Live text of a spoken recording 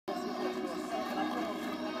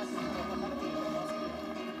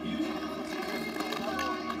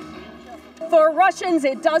For Russians,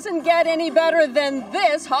 it doesn't get any better than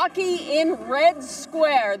this, hockey in Red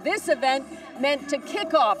Square. This event meant to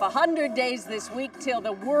kick off 100 days this week till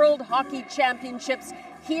the World Hockey Championships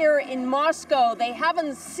here in Moscow. They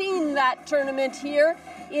haven't seen that tournament here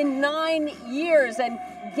in 9 years. And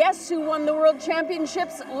guess who won the World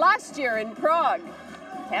Championships last year in Prague?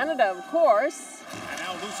 Canada, of course. And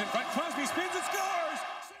now loose in front, Crosby spins and scores!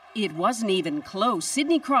 It wasn't even close.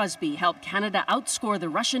 Sidney Crosby helped Canada outscore the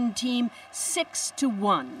Russian team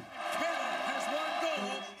 6-1.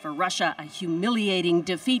 For Russia, a humiliating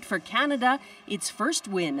defeat. For Canada, its first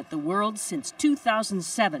win at the World since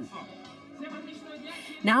 2007.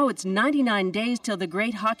 Now it's 99 days till the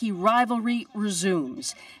great hockey rivalry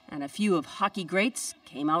resumes. And a few of hockey greats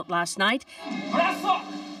came out last night.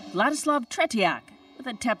 Vladislav Tretiak, with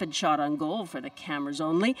a tepid shot on goal for the cameras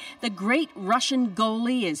only. The great Russian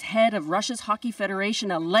goalie is head of Russia's Hockey Federation,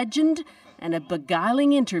 a legend, and a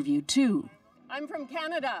beguiling interview, too. I'm from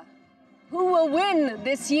Canada. Who will win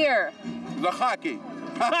this year? The hockey.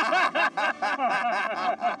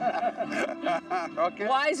 Okay.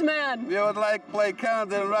 Wise man. You would like play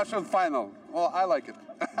Canada in Russian final. Oh, I like it.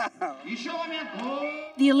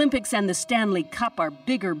 The Olympics and the Stanley Cup are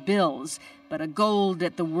bigger bills, but a gold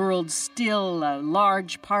at the World's still a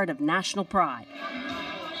large part of national pride.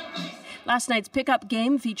 Last night's pickup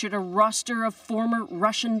game featured a roster of former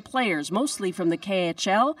Russian players, mostly from the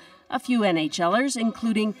KHL, a few NHLers,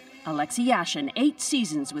 including Alexey Yashin, 8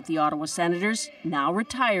 seasons with the Ottawa Senators, now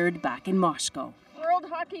retired back in Moscow. World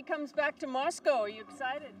hockey comes back to Moscow. Are you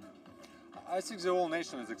excited? I think the whole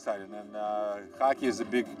nation is excited, and hockey is a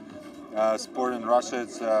big sport in Russia.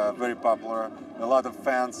 It's very popular, a lot of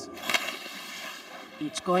fans.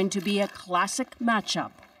 It's going to be a classic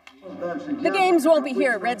matchup. The games won't be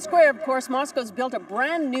here at Red Square, of course. Moscow's built a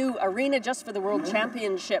brand new arena just for the World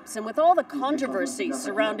Championships. And with all the controversy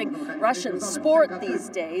surrounding Russian sport these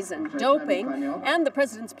days and doping and the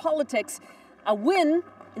president's politics, a win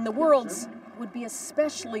in the Worlds would be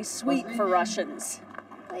especially sweet for Russians.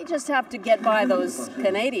 They just have to get by those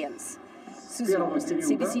Canadians. Susan Ormiston,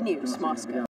 CBC News, Moscow.